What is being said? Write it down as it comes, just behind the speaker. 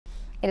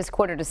It is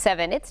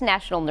 6:45. It's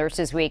National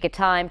Nurses Week, a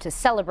time to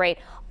celebrate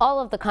all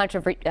of the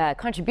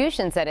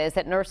contributions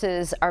that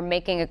nurses are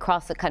making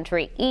across the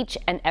country each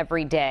and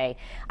every day.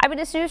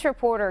 Eyewitness News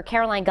reporter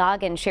Caroline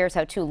Goggin shares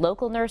how 2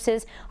 local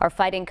nurses are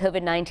fighting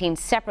COVID-19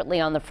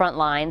 separately on the front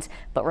lines,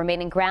 but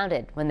remaining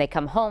grounded when they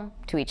come home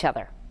to each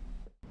other.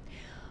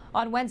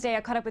 On Wednesday,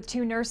 I caught up with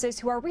 2 nurses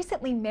who are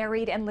recently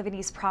married and live in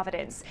East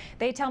Providence.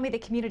 They tell me the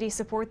community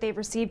support they've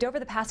received over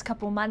the past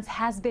couple months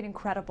has been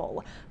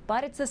incredible,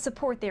 but it's the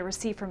support they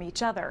receive from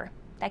each other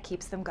that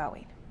keeps them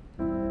going.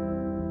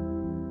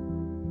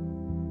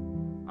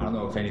 I don't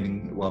know if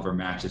anything will ever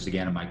match this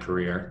again in my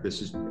career.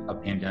 This is a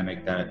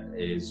pandemic that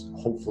is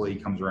hopefully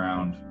comes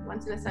around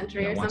once in a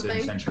century or once something.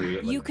 In a century.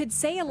 You could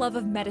say a love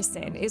of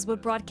medicine is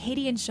what brought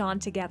Katie and Sean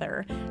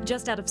together.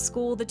 Just out of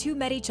school, the 2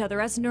 met each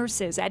other as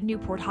nurses at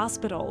Newport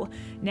Hospital.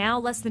 Now,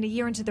 less than a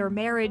year into their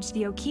marriage,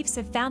 the O'Keeffes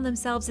have found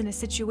themselves in a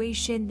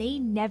situation they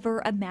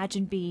never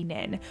imagined being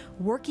in,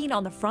 working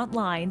on the front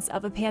lines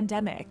of a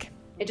pandemic.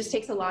 It just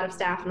takes a lot of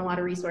staff and a lot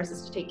of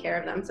resources to take care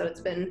of them, so it's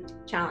been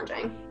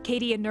challenging.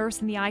 Katie, a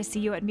nurse in the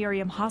ICU at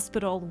Miriam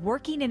Hospital,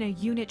 working in a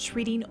unit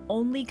treating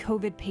only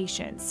COVID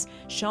patients.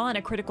 Sean,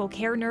 a critical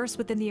care nurse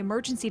within the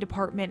emergency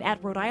department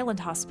at Rhode Island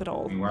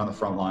Hospital. We're on the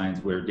front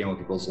lines, we're dealing with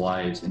people's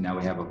lives, and now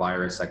we have a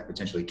virus that could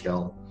potentially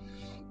kill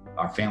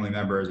our family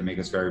members and make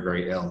us very,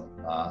 very ill.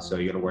 So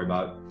you got to worry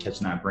about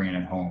catching that, bringing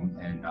it home,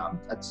 and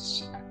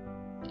that's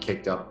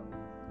kicked up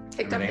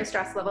the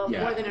stress level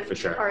more than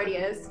it already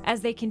is. As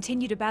they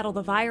continue to battle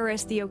the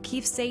virus, the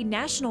O'Keeffes say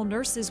National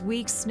Nurses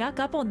Week snuck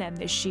up on them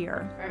this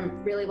year.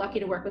 I'm really lucky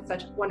to work with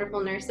such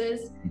wonderful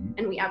nurses,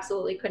 and we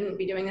absolutely couldn't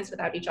be doing this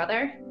without each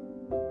other.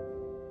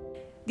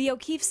 The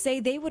O'Keeffes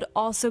say they would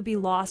also be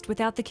lost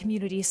without the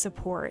community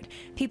support.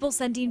 People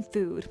sending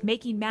food,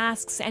 making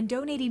masks, and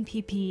donating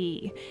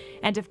PPE.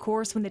 And of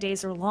course, when the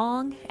days are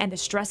long and the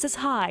stress is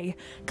high,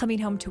 coming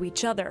home to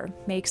each other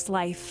makes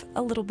life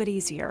a little bit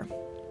easier.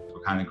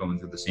 We're kind of going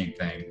through the same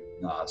thing,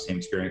 same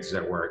experiences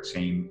at work,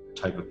 same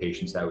type of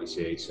patients that we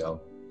see. So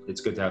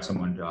it's good to have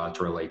someone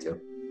to relate to.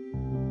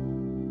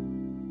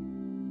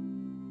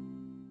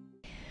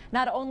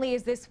 Not only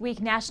is this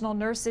week National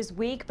Nurses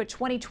Week, but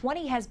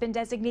 2020 has been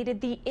designated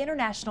the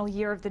International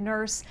Year of the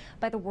Nurse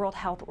by the World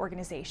Health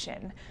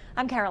Organization.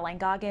 I'm Caroline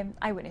Goggin,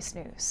 Eyewitness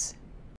News.